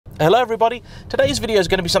Hello everybody, today's video is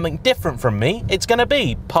going to be something different from me. It's going to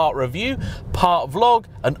be part review, part vlog,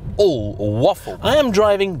 and all waffle. I am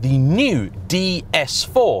driving the new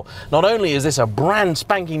DS4. Not only is this a brand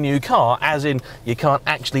spanking new car, as in you can't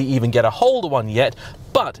actually even get a hold of one yet,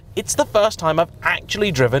 but it's the first time I've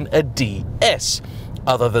actually driven a DS.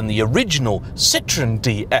 Other than the original Citroen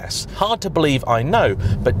DS. Hard to believe, I know,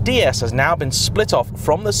 but DS has now been split off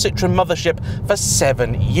from the Citroen mothership for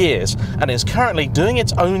 7 years and is currently doing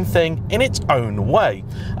its own thing in its own way.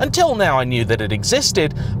 Until now I knew that it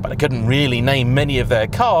existed, but I couldn't really name many of their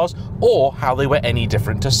cars or how they were any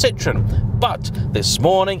different to Citroen. But this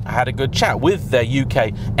morning I had a good chat with their UK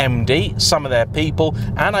MD, some of their people,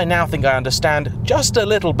 and I now think I understand just a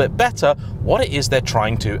little bit better what it is they're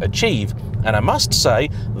trying to achieve. And I must say,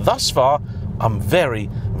 thus far, I'm very,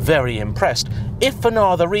 very impressed, if for no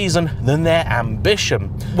other reason than their ambition.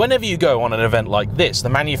 Whenever you go on an event like this, the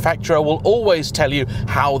manufacturer will always tell you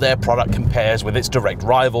how their product compares with its direct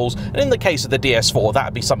rivals, and in the case of the DS4, that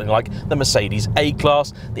would be something like the Mercedes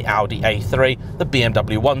A-Class, the Audi A3, the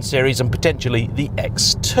BMW 1 Series, and potentially the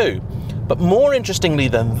X2. But more interestingly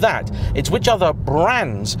than that, it's which other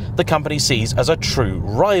brands the company sees as a true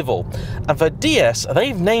rival. And for DS,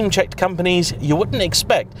 they've name-checked companies you wouldn't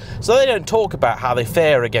expect, so they don't talk about how they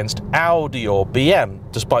fare against Audi or BM,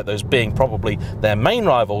 despite those being probably their main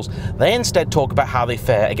rivals. They instead talk about how they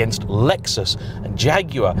fare against Lexus and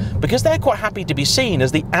Jaguar, because they're quite happy to be seen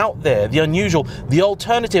as the out there, the unusual, the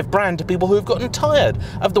alternative brand to people who have gotten tired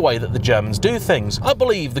of the way that the Germans do things. I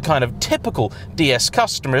believe the kind of typical DS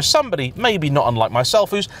customer is somebody, maybe not unlike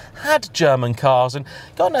myself, who's had German cars and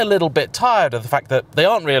gotten a little bit tired of the fact that they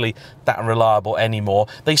aren't really that reliable anymore.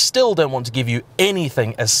 They still don't want to give you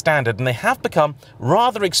anything as standard, and they have become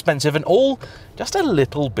rather expensive and all just a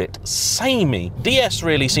little bit samey. DS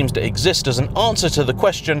really seems to exist as an answer to the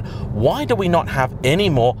question, why do we not have any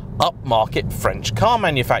more upmarket French car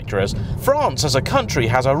manufacturers? France as a country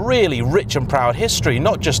has a really rich and proud history,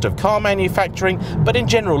 not just of car manufacturing, but in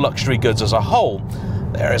general luxury goods as a whole.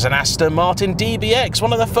 There is an Aston Martin DBX,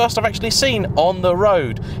 one of the first I've actually seen on the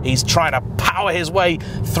road. He's trying to power his way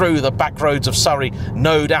through the back roads of Surrey,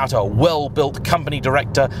 no doubt a well-built company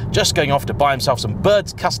director just going off to buy himself some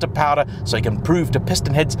bird's custard powder so he can prove to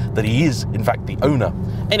piston heads that he is in fact the owner.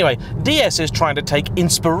 Anyway, DS is trying to take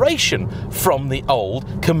inspiration from the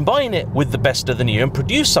old, combine it with the best of the new and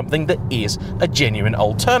produce something that is a genuine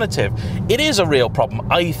alternative. It is a real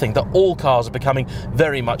problem, I think, that all cars are becoming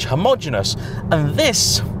very much homogenous, and this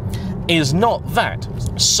is not that.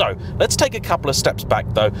 So let's take a couple of steps back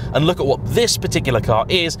though and look at what this particular car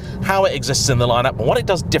is, how it exists in the lineup, and what it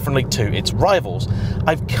does differently to its rivals.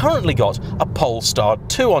 I've currently got a Polestar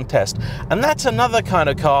 2 on test, and that's another kind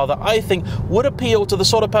of car that I think would appeal to the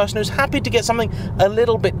sort of person who's happy to get something a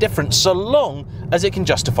little bit different so long as it can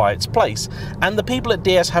justify its place. And the people at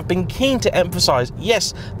DS have been keen to emphasize,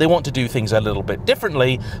 yes, they want to do things a little bit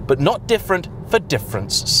differently, but not different for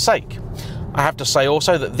difference sake. I have to say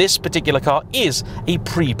also that this particular car is a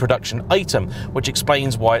pre-production item, which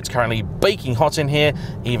explains why it's currently baking hot in here,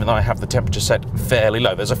 even though I have the temperature set fairly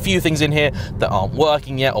low. There's a few things in here that aren't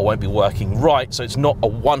working yet or won't be working right, so it's not a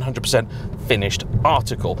 100% finished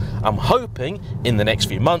article. I'm hoping in the next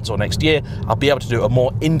few months or next year I'll be able to do a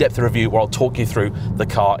more in-depth review where I'll talk you through the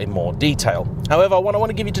car in more detail. However, what I want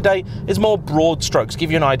to give you today is more broad strokes,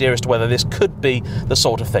 give you an idea as to whether this could be the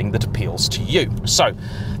sort of thing that appeals to you. So,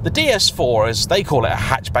 the DS4, as they call it, a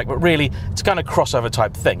hatchback, but really it's a kind of crossover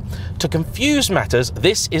type thing. To confuse matters,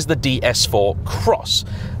 this is the DS4 Cross.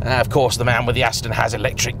 Of course, the man with the Aston has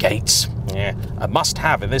electric gates. Yeah, a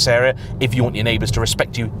must-have in this area if you want your neighbours to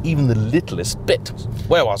respect you even the littlest bit.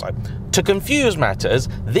 Where was I? To confuse matters,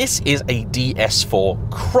 this is a DS4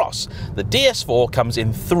 Cross. The DS4 comes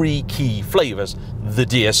in 3 key flavours: the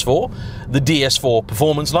DS4, the DS4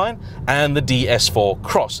 Performance line, and the DS4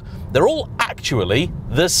 Cross. They're all actually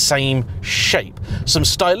the same shape. Some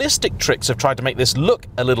stylistic tricks have tried to make this look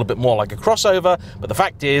a little bit more like a crossover, but the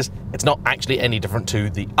fact is, it's not actually any different to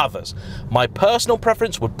the others. My personal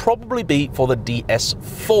preference would probably be for the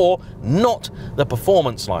DS4, not the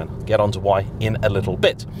Performance line. I'll get onto why in a little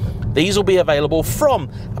bit. These will be available from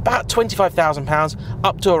about £25,000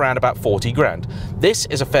 up to around about 40 grand. This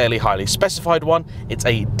is a fairly highly specified one. It's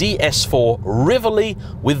a DS4 Rivoli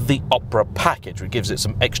with the Opera package, which gives it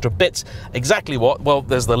some extra bits. Exactly what? Well,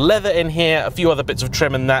 there's the leather in here, a few other bits of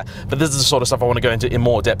trim and that, but this is the sort of stuff I want to go into in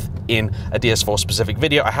more depth in a DS4 specific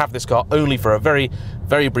video. I have this car only for a very,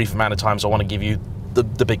 very brief amount of time, so I want to give you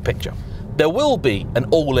the big picture. There will be an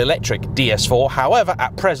all-electric DS4, however,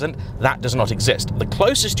 at present, that does not exist. The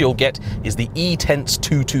closest you'll get is the E-Tense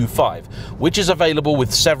 225, which is available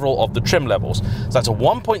with several of the trim levels. So that's a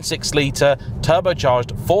 1.6-litre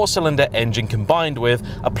turbocharged 4-cylinder engine combined with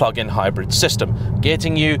a plug-in hybrid system,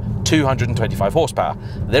 getting you 225 horsepower.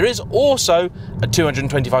 There is also a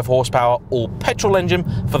 225 horsepower all-petrol engine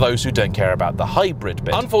for those who don't care about the hybrid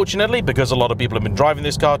bit. Unfortunately, because a lot of people have been driving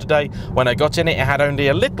this car today, when I got in it, it had only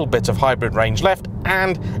a little bit of hybrid range left,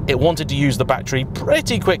 and it wanted to use the battery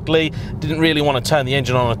pretty quickly. Didn't really want to turn the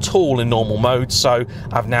engine on at all in normal mode, so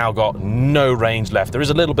I've now got no range left. There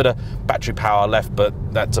is a little bit of battery power left, but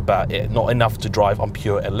that's about it. Not enough to drive on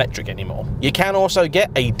pure electric anymore. You can also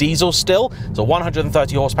get a diesel still. It's a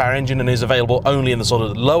 130 horsepower engine and is available only in the sort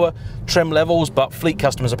of lower trim levels, but fleet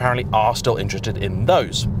customers apparently are still interested in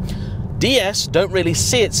those. DS don't really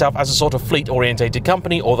see itself as a sort of fleet-orientated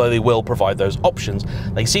company, although they will provide those options.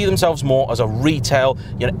 They see themselves more as a retail,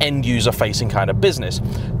 end-user facing kind of business.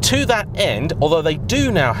 To that end, although they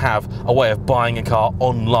do now have a way of buying a car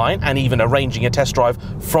online and even arranging a test drive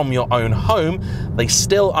from your own home, they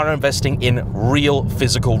still are investing in real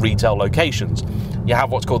physical retail locations. You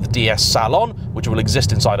have what's called the DS Salon, which will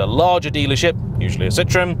exist inside a larger dealership, usually a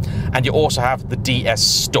Citroen, and you also have the DS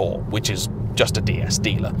Store, which is just a DS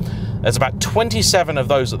dealer. There's about 27 of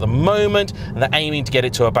those at the moment, and they're aiming to get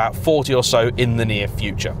it to about 40 or so in the near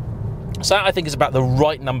future. So that, I think, is about the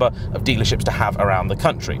right number of dealerships to have around the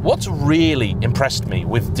country. What's really impressed me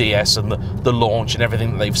with DS and the launch and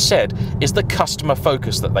everything that they've said is the customer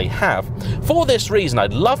focus that they have. For this reason,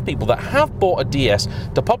 I'd love people that have bought a DS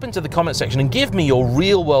to pop into the comment section and give me your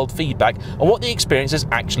real-world feedback on what the experience has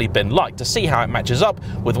actually been like, to see how it matches up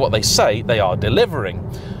with what they say they are delivering.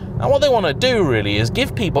 And what they want to do really is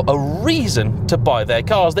give people a reason to buy their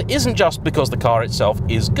cars that isn't just because the car itself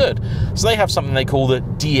is good. So they have something they call the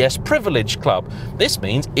DS Privilege Club. This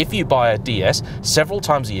means if you buy a DS several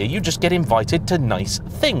times a year, you just get invited to nice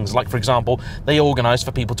things. Like, for example, they organise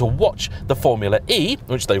for people to watch the Formula E,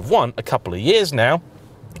 which they've won a couple of years now,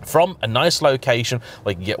 from a nice location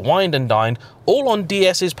where you can get wined and dined, all on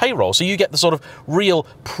DS's payroll. So you get the sort of real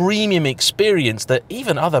premium experience that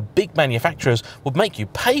even other big manufacturers would make you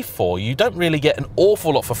pay for. You don't really get an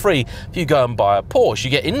awful lot for free if you go and buy a Porsche.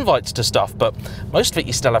 You get invites to stuff, but most of it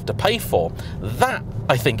you still have to pay for. That,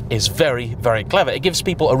 I think, is very, very clever. It gives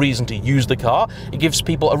people a reason to use the car. It gives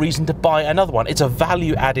people a reason to buy another one. It's a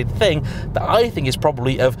value-added thing that I think is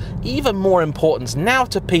probably of even more importance now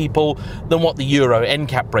to people than what the Euro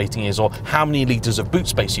NCAP rating is or how many litres of boot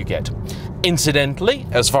space you get. Incidentally,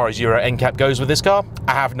 as far as Euro NCAP goes with this car,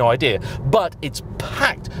 I have no idea, but it's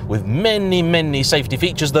packed with many, many safety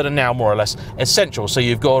features that are now more or less essential. So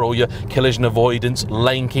you've got all your collision avoidance,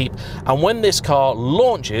 lane keep, and when this car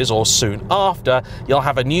launches, or soon after, you'll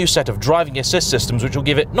have a new set of driving assist systems which will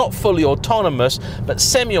give it not fully autonomous, but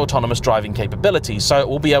semi-autonomous driving capabilities. So it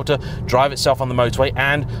will be able to drive itself on the motorway,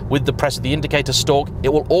 and with the press of the indicator stalk, it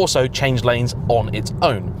will also change lanes on its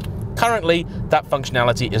own. Currently, that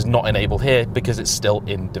functionality is not enabled here because it's still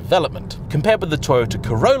in development. Compared with the Toyota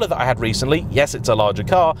Corolla that I had recently, yes, it's a larger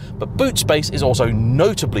car, but boot space is also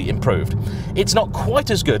notably improved. It's not quite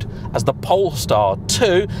as good as the Polestar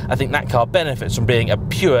 2. I think that car benefits from being a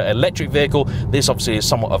pure electric vehicle. This obviously is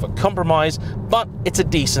somewhat of a compromise, but it's a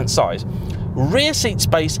decent size. Rear seat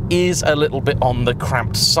space is a little bit on the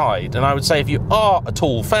cramped side, and I would say if you are a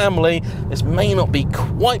tall family, this may not be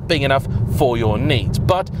quite big enough for your needs,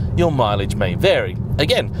 but your mileage may vary.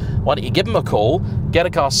 Again, why don't you give them a call, get a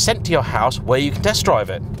car sent to your house where you can test drive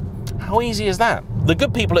it. How easy is that? The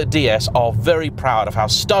good people at DS are very proud of how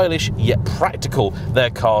stylish yet practical their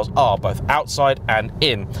cars are, both outside and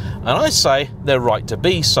in, and I say they're right to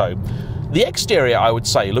be so. The exterior, I would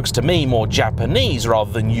say, looks to me more Japanese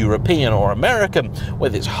rather than European or American,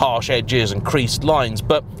 with its harsh edges and creased lines,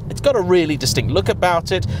 but it's got a really distinct look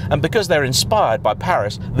about it, and because they're inspired by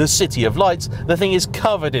Paris, the City of Lights, the thing is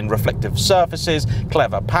covered in reflective surfaces,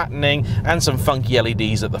 clever patterning, and some funky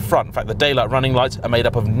LEDs at the front. In fact, the daylight running lights are made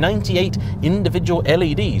up of 98 individual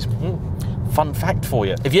LEDs. Fun fact for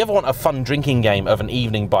you. If you ever want a fun drinking game of an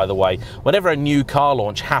evening, by the way, whenever a new car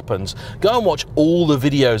launch happens, go and watch all the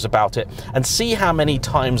videos about it and see how many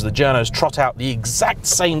times the journos trot out the exact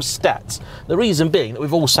same stats. The reason being that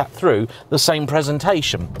we've all sat through the same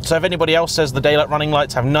presentation. So if anybody else says the daylight running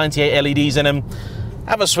lights have 98 LEDs in them,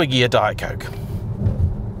 have a swiggy of Diet Coke.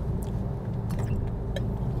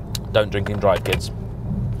 Don't drink and drive, kids.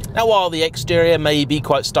 Now, while the exterior may be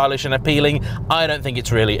quite stylish and appealing, I don't think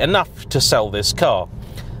it's really enough to sell this car.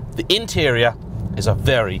 The interior is a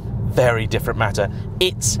very, very different matter.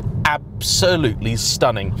 It's absolutely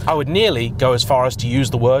stunning. I would nearly go as far as to use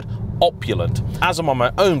the word opulent. As I'm on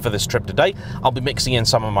my own for this trip today, I'll be mixing in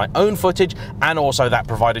some of my own footage and also that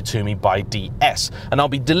provided to me by DS. And I'll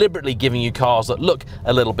be deliberately giving you cars that look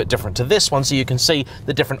a little bit different to this one so you can see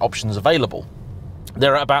the different options available.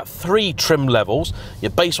 There are about 3 trim levels.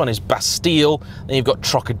 Your base one is Bastille, then you've got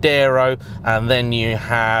Trocadero, and then you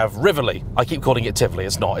have Rivoli. I keep calling it Tivoli,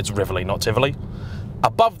 it's not, it's Rivoli, not Tivoli.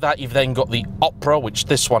 Above that, you've then got the Opera, which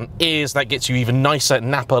this one is. That gets you even nicer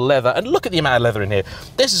Napa leather. And look at the amount of leather in here.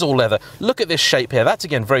 This is all leather. Look at this shape here. That's,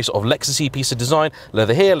 again, very sort of Lexus-y piece of design.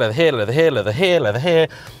 Leather here, leather here, leather here, leather here, leather here.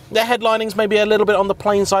 The headlining's maybe a little bit on the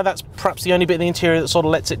plain side. That's perhaps the only bit of the interior that sort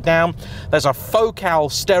of lets it down. There's a Focal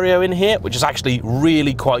stereo in here, which is actually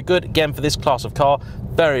really quite good. Again, for this class of car,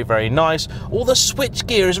 very, very nice. All the switch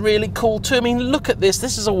gear is really cool too. I mean, look at this.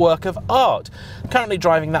 This is a work of art. I'm currently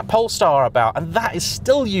driving that Polestar about, and that is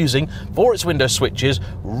still using, for its window switches,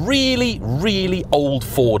 really, really old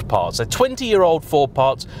Ford parts. They're 20-year-old Ford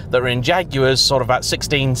parts that are in Jaguars sort of about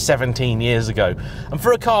 16, 17 years ago. And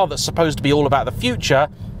for a car that's supposed to be all about the future,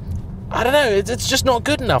 I don't know, it's just not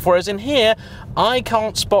good enough. Whereas in here, I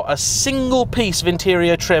can't spot a single piece of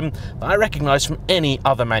interior trim that I recognise from any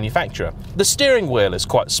other manufacturer. The steering wheel is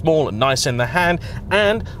quite small and nice in the hand,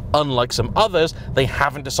 and unlike some others, they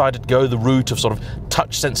haven't decided to go the route of sort of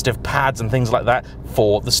touch-sensitive pads and things like that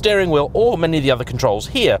for the steering wheel or many of the other controls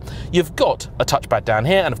here. You've got a touchpad down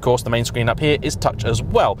here, and of course the main screen up here is touch as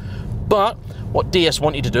well. But what DS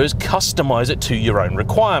want you to do is customize it to your own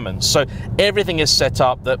requirements. So everything is set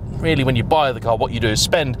up that really when you buy the car, what you do is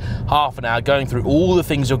spend half an hour going through all the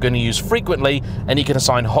things you're going to use frequently, and you can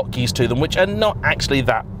assign hotkeys to them, which are not actually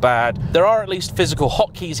that bad. There are at least physical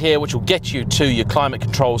hotkeys here, which will get you to your climate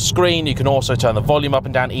control screen. You can also turn the volume up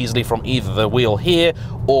and down easily from either the wheel here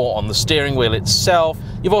or on the steering wheel itself.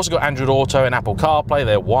 You've also got Android Auto and Apple CarPlay.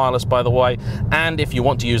 They're wireless, by the way. And if you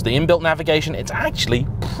want to use the inbuilt navigation, it's actually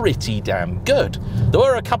pretty damn good. There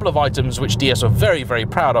were a couple of items which DS were very, very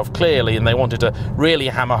proud of, clearly, and they wanted to really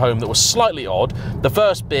hammer home that was slightly odd. The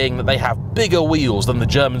first being that they have bigger wheels than the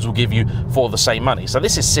Germans will give you for the same money. So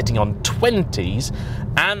this is sitting on 20s,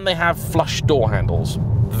 and they have flush door handles.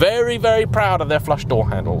 Very, very proud of their flush door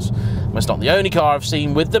handles. It's not the only car I've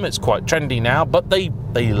seen with them. It's quite trendy now, but they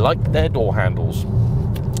like their door handles.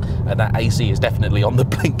 And that AC is definitely on the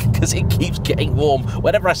blink because it keeps getting warm.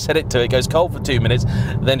 Whenever I set it to, it goes cold for 2 minutes,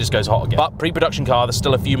 then just goes hot again. But pre-production car, they're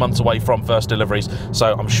still a few months away from first deliveries,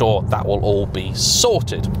 so I'm sure that will all be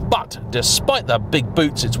sorted. But despite the big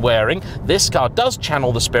boots it's wearing, this car does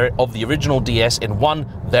channel the spirit of the original DS in one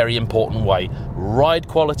very important way. Ride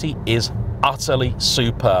quality is utterly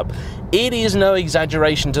superb. It is no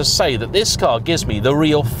exaggeration to say that this car gives me the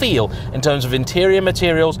real feel in terms of interior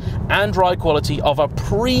materials and ride quality of a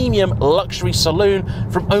premium luxury saloon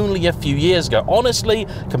from only a few years ago. Honestly,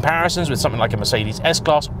 comparisons with something like a Mercedes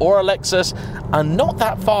S-Class or a Lexus are not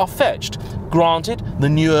that far-fetched. Granted, the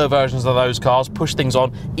newer versions of those cars push things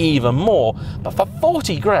on even more, but for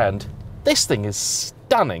 40 grand, this thing is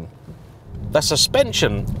stunning. The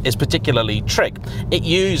suspension is particularly trick. It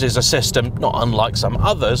uses a system, not unlike some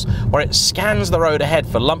others, where it scans the road ahead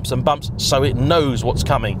for lumps and bumps so it knows what's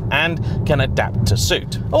coming and can adapt to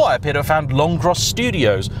suit. Oh, I appear to have found Longcross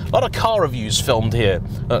Studios. A lot of car reviews filmed here.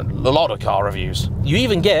 A lot of car reviews. You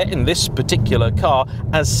even get, in this particular car,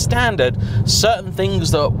 as standard, certain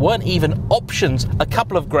things that weren't even options a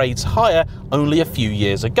couple of grades higher only a few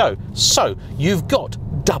years ago. So, you've got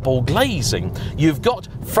double glazing, you've got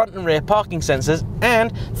front and rear parking sensors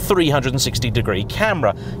and 360-degree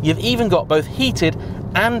camera. You've even got both heated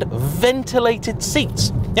and ventilated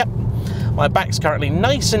seats. Yep, my back's currently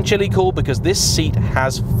nice and chilly cool because this seat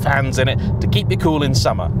has fans in it to keep you cool in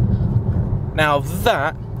summer. Now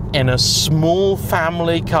that, in a small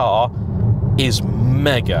family car, is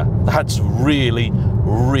mega. That's really,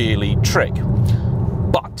 really trick.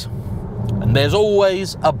 But, and there's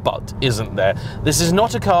always a but, isn't there? This is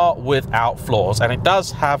not a car without flaws, and it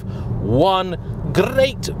does have one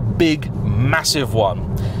great, big, massive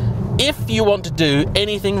one. If you want to do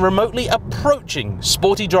anything remotely approaching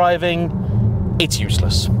sporty driving, it's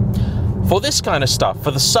useless. For this kind of stuff, for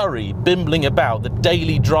the Surrey, bimbling about, the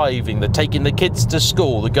daily driving, the taking the kids to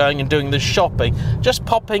school, the going and doing the shopping, just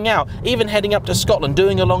popping out, even heading up to Scotland,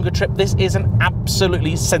 doing a longer trip, this is an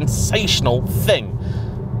absolutely sensational thing.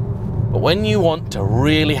 But when you want to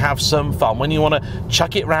really have some fun, when you want to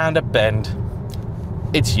chuck it round a bend,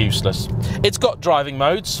 it's useless. It's got driving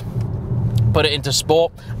modes, Put it into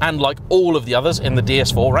sport, and like all of the others in the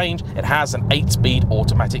DS4 range, it has an 8-speed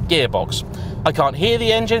automatic gearbox. I can't hear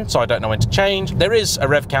the engine, so I don't know when to change. There is a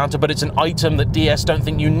rev counter, but it's an item that DS don't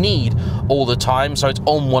think you need all the time, so it's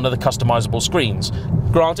on one of the customizable screens.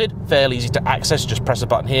 Granted, fairly easy to access, just press a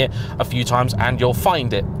button here a few times and you'll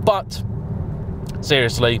find it. But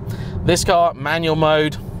seriously, this car, manual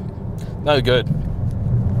mode, no good.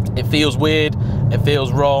 It feels weird, it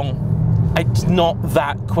feels wrong. It's not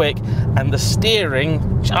that quick, and the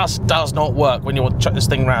steering just does not work when you want to chuck this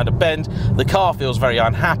thing around a bend. The car feels very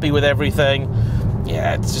unhappy with everything.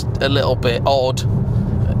 Yeah, it's just a little bit odd.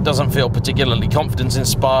 It doesn't feel particularly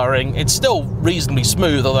confidence-inspiring. It's still reasonably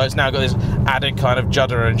smooth, although it's now got this added kind of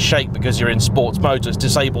judder and shake because you're in sports mode, so it's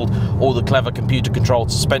disabled all the clever computer-controlled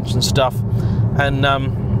suspension stuff. And,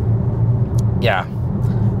 yeah.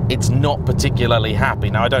 It's not particularly happy.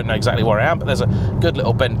 Now, I don't know exactly where I am, but there's a good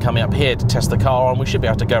little bend coming up here to test the car on. We should be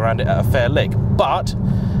able to go around it at a fair lick. But,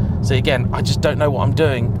 see, again, I just don't know what I'm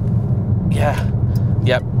doing. Yeah,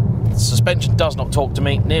 yep. Suspension does not talk to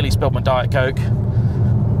me. Nearly spilled my Diet Coke.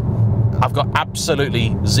 I've got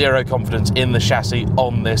absolutely zero confidence in the chassis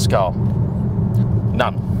on this car.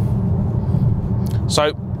 None. So,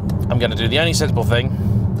 I'm going to do the only sensible thing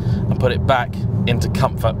and put it back into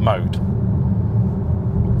comfort mode.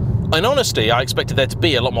 In honesty, I expected there to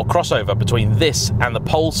be a lot more crossover between this and the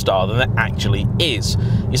Polestar than there actually is.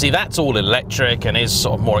 You see, that's all electric and is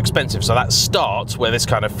sort of more expensive, so that starts where this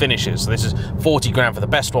kind of finishes. So this is 40 grand for the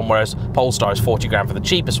best one, whereas Polestar is 40 grand for the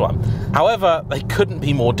cheapest one. However, they couldn't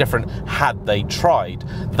be more different had they tried.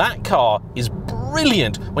 That car is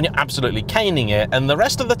brilliant when you're absolutely caning it, and the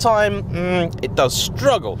rest of the time, it does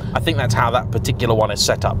struggle. I think that's how that particular one is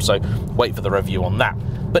set up, so wait for the review on that.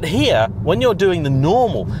 But here, when you're doing the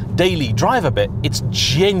normal daily driver bit, it's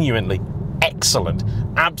genuinely excellent,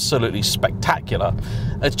 absolutely spectacular.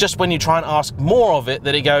 It's just when you try and ask more of it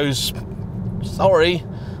that it goes, sorry,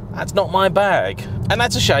 that's not my bag. And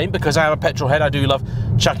that's a shame, because I am a petrol head. I do love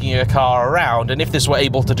chucking a car around, and if this were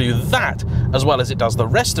able to do that as well as it does the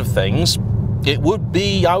rest of things, it would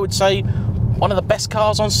be, I would say, one of the best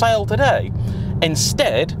cars on sale today.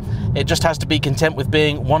 Instead, it just has to be content with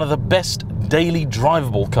being one of the best daily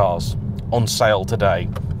drivable cars on sale today.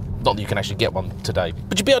 Not that you can actually get one today,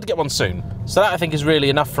 but you'll be able to get one soon. So that, I think, is really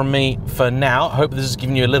enough from me for now. I hope this has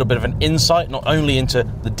given you a little bit of an insight, not only into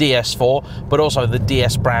the DS4, but also the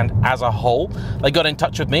DS brand as a whole. They got in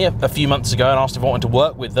touch with me a few months ago and asked if I wanted to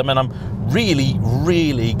work with them, and I'm really,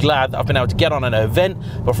 really glad that I've been able to get on an event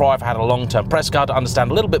before I've had a long-term press card to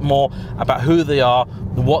understand a little bit more about who they are,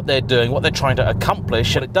 what they're doing, what they're trying to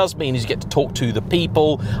accomplish. And it does mean is you get to talk to the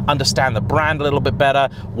people, understand the brand a little bit better,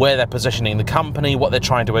 where they're positioning the company, what they're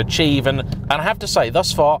trying to achieve. And I have to say,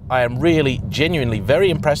 thus far, I am really, genuinely very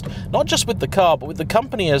impressed, not just with the car, but with the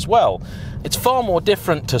company as well. It's far more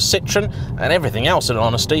different to Citroen and everything else, in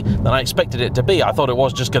honesty, than I expected it to be. I thought it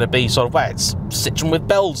was just going to be sort of, well, it's Citroen with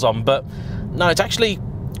bells on, but no, it's actually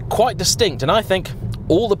quite distinct, and I think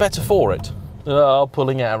all the better for it.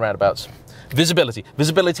 Pulling out roundabouts.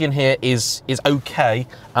 Visibility in here is okay,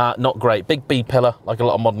 not great. Big B pillar, like a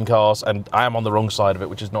lot of modern cars, and I am on the wrong side of it,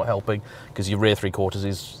 which is not helping, because your rear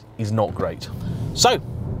 3/4 is not great. So,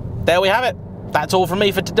 there we have it. That's all from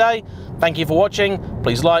me for today. Thank you for watching.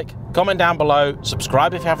 Please like, comment down below,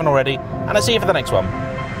 subscribe if you haven't already, and I'll see you for the next one.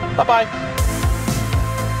 Bye-bye.